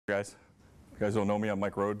Guys, you guys don't know me. I'm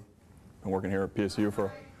Mike Rode. Been working here at PSCU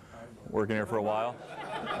for a while.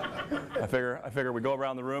 I figure we go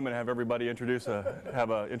around the room and have everybody introduce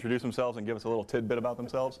themselves and give us a little tidbit about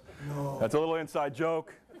themselves. No. That's a little inside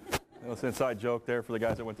joke. That's an inside joke there for the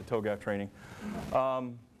guys that went to TOGAF training.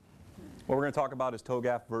 What we're going to talk about is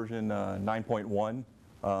TOGAF version 9.1.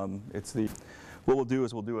 What we'll do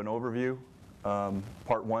is we'll do an overview,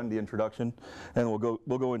 part one, the introduction, and we'll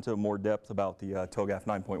go into more depth about the TOGAF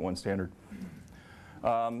 9.1 standard.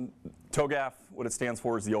 TOGAF, what it stands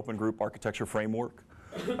for, is the Open Group Architecture Framework.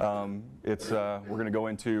 We're going to go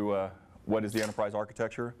into what is the enterprise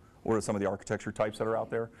architecture, what are some of the architecture types that are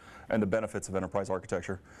out there, and the benefits of enterprise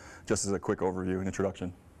architecture, just as a quick overview and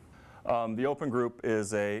introduction. The Open Group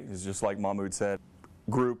is just like Mahmoud said,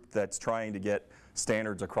 group that's trying to get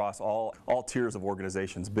standards across all tiers of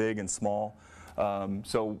organizations, big and small.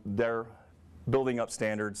 So they're building up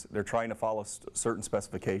standards, they're trying to follow certain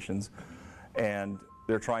specifications, and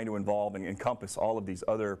they're trying to involve and encompass all of these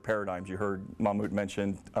other paradigms. You heard Mahmoud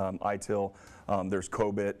mention ITIL, there's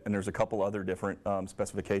COBIT, and there's a couple other different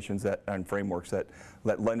specifications and frameworks that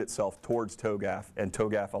lend itself towards TOGAF, and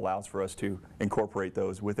TOGAF allows for us to incorporate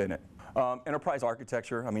those within it. Enterprise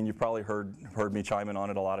architecture, I mean, you've probably heard me chime in on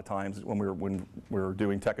it a lot of times when we're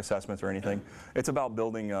doing tech assessments or anything. It's about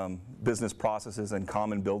building business processes and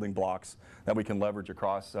common building blocks that we can leverage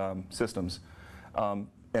across systems.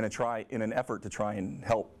 In an effort to try and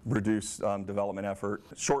help reduce development effort,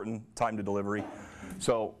 shorten time to delivery.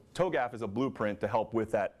 So TOGAF is a blueprint to help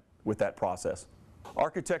with that process.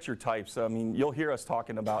 Architecture types, I mean, you'll hear us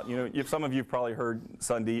talking about, some of you have probably heard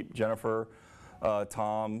Sandeep, Jennifer,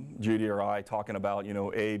 Tom, Judy, or I talking about,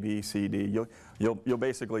 A, B, C, D. You'll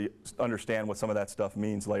basically understand what some of that stuff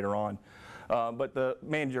means later on. But the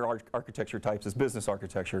major architecture types is business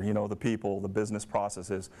architecture, the people, the business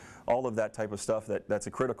processes, all of that type of stuff that's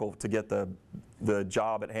critical to get the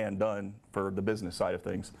job at hand done for the business side of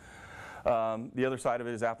things. The other side of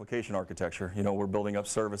it is application architecture. We're building up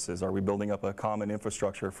services. Are we building up a common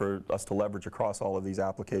infrastructure for us to leverage across all of these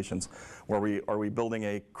applications? Are we building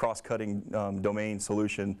a cross-cutting domain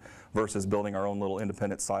solution versus building our own little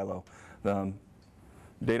independent silo?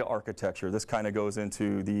 Data architecture, this kind of goes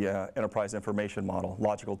into the enterprise information model,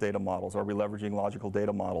 logical data models. Are we leveraging logical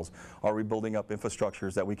data models? Are we building up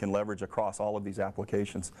infrastructures that we can leverage across all of these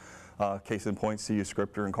applications? Case in point, CU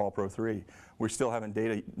Scripter and CallPro 3. We still haven't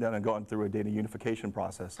gone through a data unification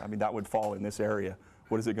process. I mean, that would fall in this area.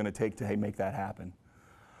 What is it going to take to make that happen?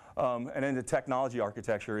 And then the technology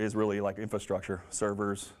architecture is really like infrastructure,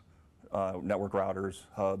 servers, network routers,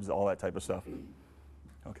 hubs, all that type of stuff.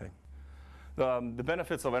 Okay. The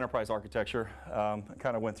benefits of enterprise architecture, I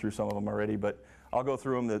kind of went through some of them already, but I'll go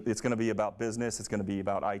through them. It's going to be about business, it's going to be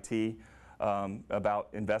about IT, about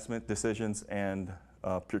investment decisions, and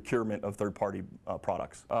procurement of third-party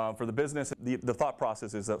products. For the business, the thought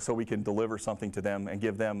process is so we can deliver something to them and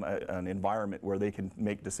give them an environment where they can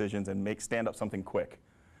make decisions and stand up something quick.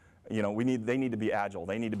 They need to be agile.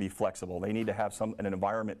 They need to be flexible. They need to have an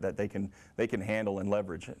environment that they can handle and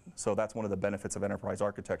leverage. So that's one of the benefits of enterprise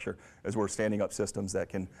architecture, is we're standing up systems that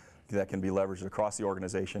can be leveraged across the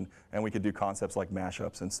organization, and we could do concepts like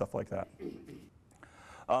mashups and stuff like that.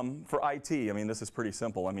 For IT, I mean, this is pretty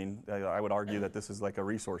simple. I mean, I would argue that this is like a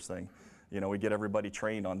resource thing. We get everybody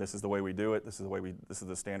trained on this is the way we do it. This is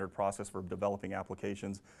the standard process for developing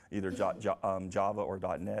applications, either Java or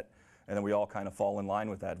 .NET. And then we all kind of fall in line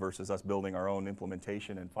with that versus us building our own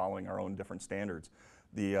implementation and following our own different standards,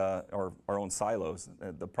 or our own silos.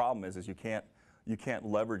 The problem is you can't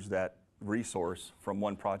leverage that resource from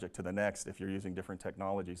one project to the next if you're using different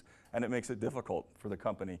technologies, and it makes it difficult for the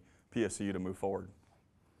company, PSCU, to move forward.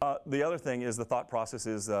 The other thing is the thought process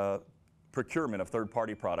is procurement of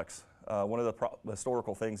third-party products. One of the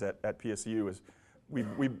historical things at PSCU is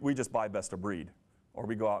we just buy best of breed. Or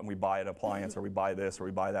we go out and we buy an appliance, or we buy this, or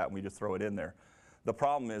we buy that, and we just throw it in there. The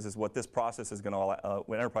problem is what this process is going to,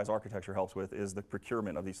 what enterprise architecture helps with, is the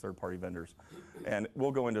procurement of these third-party vendors. And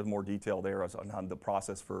we'll go into more detail there on the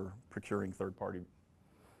process for procuring third-party.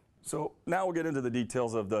 So now we'll get into the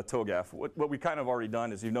details of the TOGAF. What we kind of already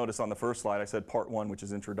done is, you notice on the first slide, I said part one, which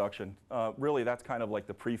is introduction. Really, that's kind of like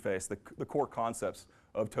the preface, the core concepts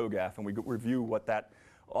of TOGAF, and we review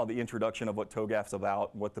the introduction of what TOGAF's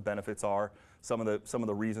about, what the benefits are, some of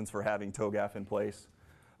the reasons for having TOGAF in place.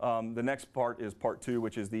 The next part is part two,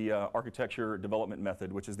 which is the architecture development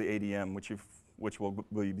method, which is the ADM, which will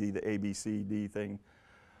be the ABCD thing.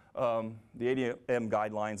 The ADM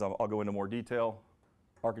guidelines, I'll go into more detail.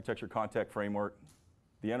 Architecture context framework,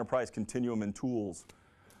 the enterprise continuum and tools,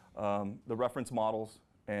 the reference models,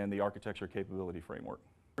 and the architecture capability framework.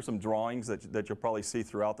 Here's some drawings that you'll probably see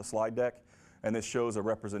throughout the slide deck, and this shows a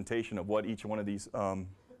representation of what each one of these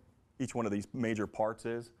major parts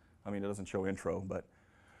is. I mean, it doesn't show intro, but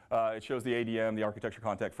it shows the ADM, the architecture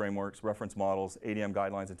contact frameworks, reference models, ADM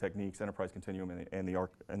guidelines and techniques, enterprise continuum, and the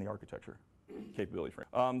architecture capability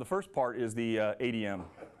frame. The first part is the ADM.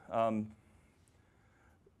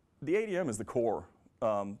 The ADM is the core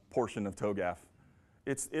portion of TOGAF.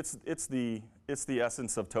 It's the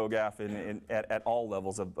essence of TOGAF at all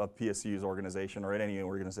levels of PSCU's organization or at any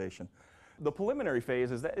organization. The preliminary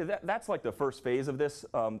phase is that's like the first phase of this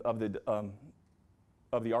of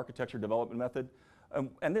the architecture development method,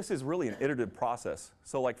 and this is really an iterative process.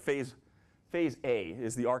 So like phase A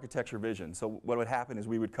is the architecture vision. So what would happen is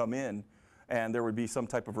we would come in, and there would be some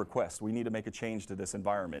type of request. We need to make a change to this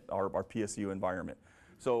environment, our PSCU environment.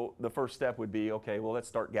 So the first step would be, okay, well, let's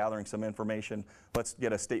start gathering some information. Let's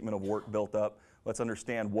get a statement of work built up. Let's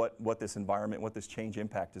understand what this environment, what this change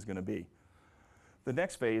impact is going to be. The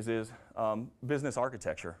next phase is business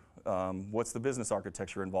architecture. What's the business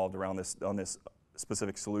architecture involved around on this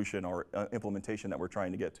specific solution or implementation that we're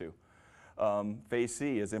trying to get to? Phase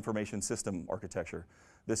C is information system architecture.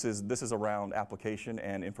 This is around application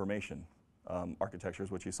and information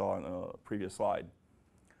architectures, which you saw in a previous slide.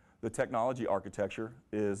 The technology architecture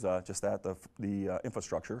is just that, the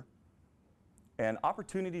infrastructure. And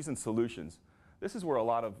opportunities and solutions. This is where a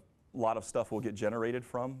lot of stuff will get generated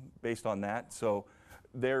from based on that. So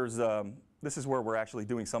this is where we're actually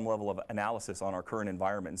doing some level of analysis on our current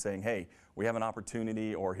environment and saying, hey, we have an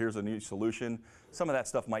opportunity, or here's a new solution. Some of that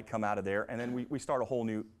stuff might come out of there, and then we start a whole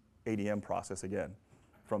new ADM process again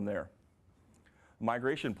from there.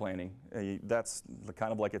 Migration planning, that's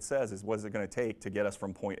kind of like it says, is what is it going to take to get us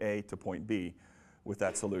from point A to point B with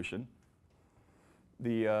that solution.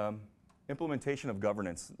 The implementation of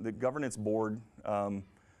governance. The governance board,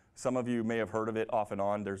 some of you may have heard of it off and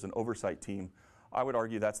on. There's an oversight team. I would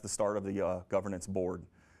argue that's the start of the governance board.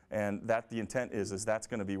 And the intent is that's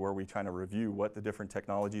going to be where we kind of review what the different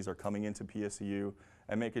technologies are coming into PSCU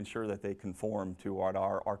and making sure that they conform to what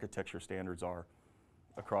our architecture standards are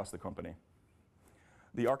across the company.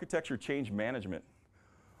 The architecture change management.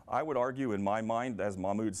 I would argue in my mind, as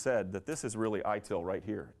Mahmoud said, that this is really ITIL right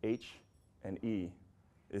here. H and E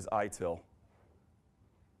is ITIL,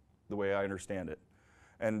 the way I understand it.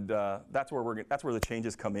 And that's where the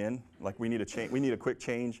changes come in. Like we need a quick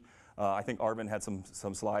change. I think Arvin had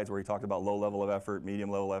some slides where he talked about low level of effort,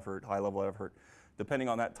 medium level effort, high level of effort. Depending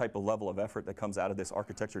on that type of level of effort that comes out of this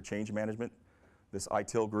architecture change management, this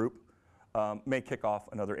ITIL group, may kick off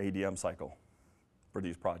another ADM cycle for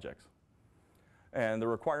these projects. And the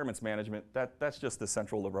requirements management, that's just the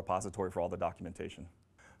central repository for all the documentation.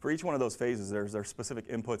 For each one of those phases, there's specific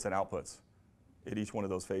inputs and outputs at each one of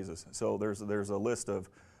those phases. So there's a list of,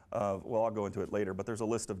 well, I'll go into it later, but there's a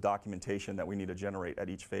list of documentation that we need to generate at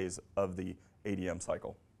each phase of the ADM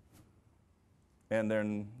cycle. And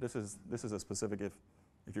then this is a specific, if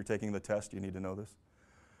you're taking the test, you need to know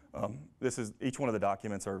this. Each one of the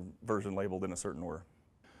documents are version labeled in a certain order.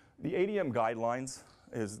 The ADM guidelines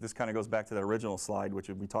this kind of goes back to that original slide, which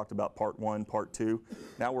we talked about part 1, part 2.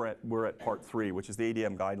 Now we're at part 3, which is the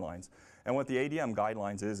ADM guidelines. And what the ADM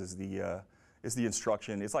guidelines is the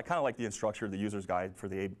instruction. It's kind of like the instructor, the user's guide for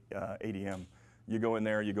the ADM. You go in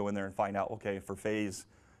there and find out, okay, for phase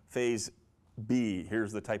B,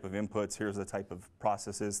 here's the type of inputs, here's the type of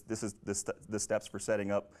processes, this is the steps for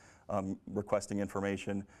setting up, requesting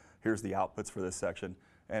information, here's the outputs for this section.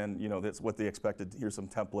 And that's what they expected. Here's some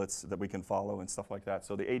templates that we can follow and stuff like that.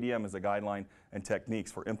 So the ADM is a guideline and techniques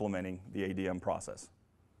for implementing the ADM process.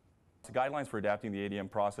 The guidelines for adapting the ADM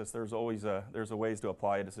process, there's a ways to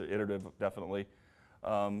apply it. It's iterative, definitely.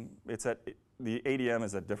 The ADM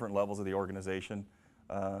is at different levels of the organization.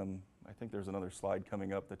 I think there's another slide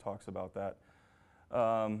coming up that talks about that.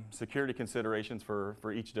 Security considerations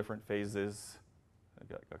for each different phases. I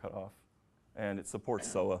got cut off. And it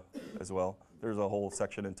supports SOA as well. There's a whole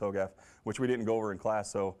section in TOGAF, which we didn't go over in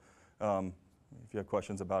class, so if you have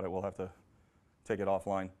questions about it, we'll have to take it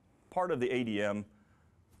offline. Part of the ADM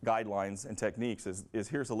guidelines and techniques is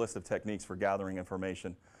here's a list of techniques for gathering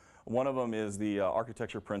information. One of them is the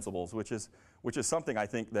architecture principles, which is something I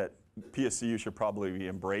think that PSCU should probably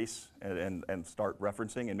embrace and start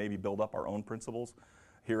referencing and maybe build up our own principles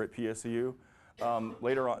here at PSCU.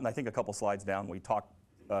 Later on, and I think a couple slides down, we talked,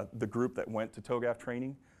 the group that went to TOGAF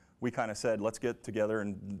training, we kind of said, let's get together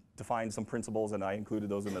and define some principles, and I included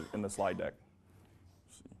those in the slide deck.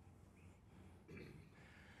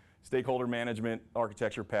 Stakeholder management,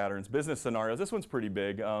 architecture patterns, business scenarios. This one's pretty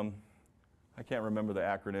big. I can't remember the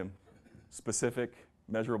acronym. Specific,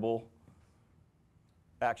 measurable,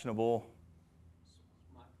 actionable.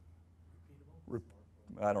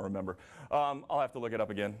 I don't remember. I'll have to look it up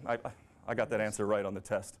again. I got that answer right on the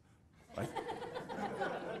test.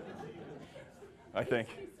 I think.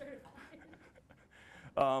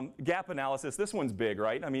 Gap analysis, this one's big,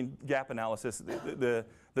 right? I mean, gap analysis, the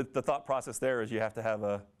thought process there is you have to have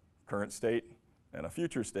a current state and a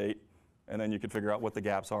future state, and then you can figure out what the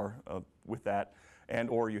gaps are with that. And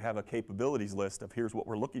or you have a capabilities list of here's what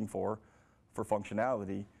we're looking for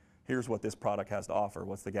functionality. Here's what this product has to offer.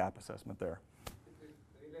 What's the gap assessment there?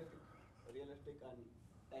 Realistic and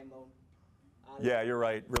time-bound. Yeah, you're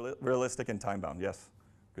right. Realistic and time-bound, yes.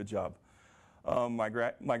 Good job.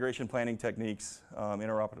 Migration planning techniques,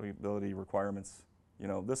 interoperability requirements. You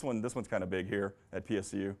know, this one's kind of big here at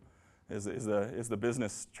PSCU. Is the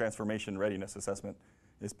business transformation readiness assessment.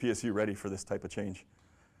 Is PSU ready for this type of change?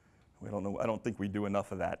 We don't know. I don't think we do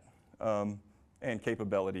enough of that. And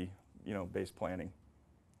capability, based planning.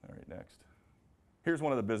 All right, next. Here's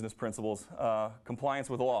one of the business principles: compliance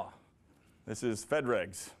with law. This is Fed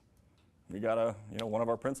regs. We gotta, one of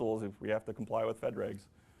our principles, if we have to comply with Fed regs.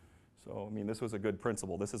 So, I mean, this was a good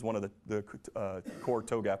principle. This is one of the core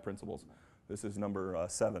TOGAF principles. This is number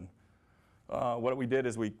 7. What we did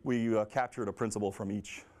is we captured a principle from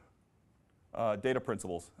each. Data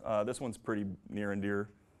principles. This one's pretty near and dear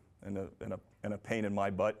and a pain in my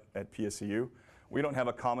butt at PSCU. We don't have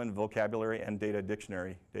a common vocabulary and data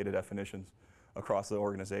dictionary, data definitions across the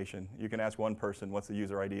organization. You can ask one person, what's the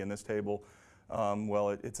user ID in this table? Well,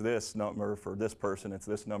 it's this number for this person, it's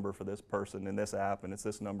this number for this person in this app, and it's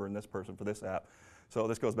this number and this person for this app. So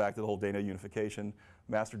this goes back to the whole data unification,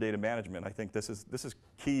 master data management. I think this is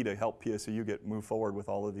key to help PSCU move forward with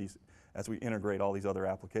all of these as we integrate all these other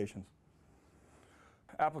applications.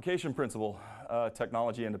 Application principle,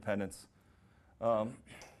 technology independence.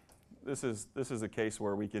 This is a case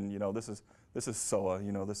where we can, this is SOA,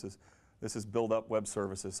 this is build up web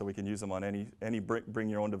services so we can use them on any bring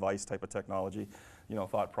your own device type of technology,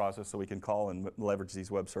 thought process, so we can call and leverage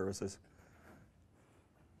these web services.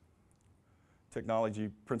 Technology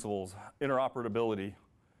principles, interoperability.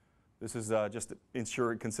 This is just to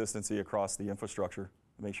ensure consistency across the infrastructure,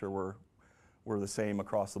 make sure we're the same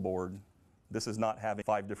across the board. This is not having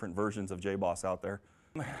 5 different versions of JBoss out there.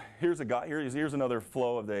 Here's another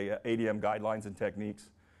flow of the ADM guidelines and techniques.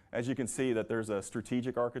 As you can see that there's a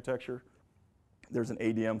strategic architecture. There's an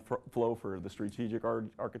ADM flow for the strategic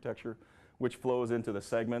architecture, which flows into the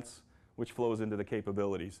segments, which flows into the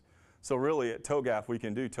capabilities. So really at TOGAF, we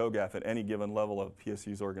can do TOGAF at any given level of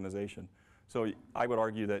PSCU's organization. So I would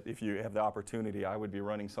argue that if you have the opportunity, I would be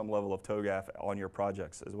running some level of TOGAF on your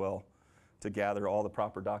projects as well to gather all the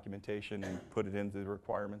proper documentation and put it into the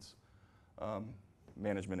requirements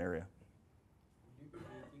management area.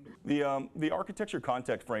 The architecture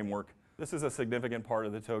context framework, this is a significant part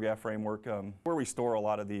of the TOGAF framework where we store a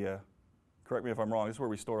lot of the, correct me if I'm wrong, this is where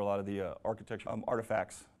we store a lot of the architecture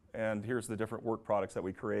artifacts. And here's the different work products that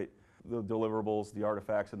we create. The deliverables, the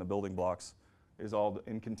artifacts, and the building blocks is all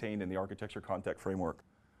contained in the architecture context framework.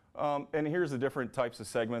 And here's the different types of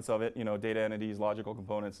segments of it, data entities, logical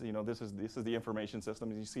components. This is the information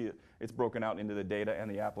system. As you see, it's broken out into the data and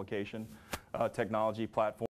the application, technology, platform.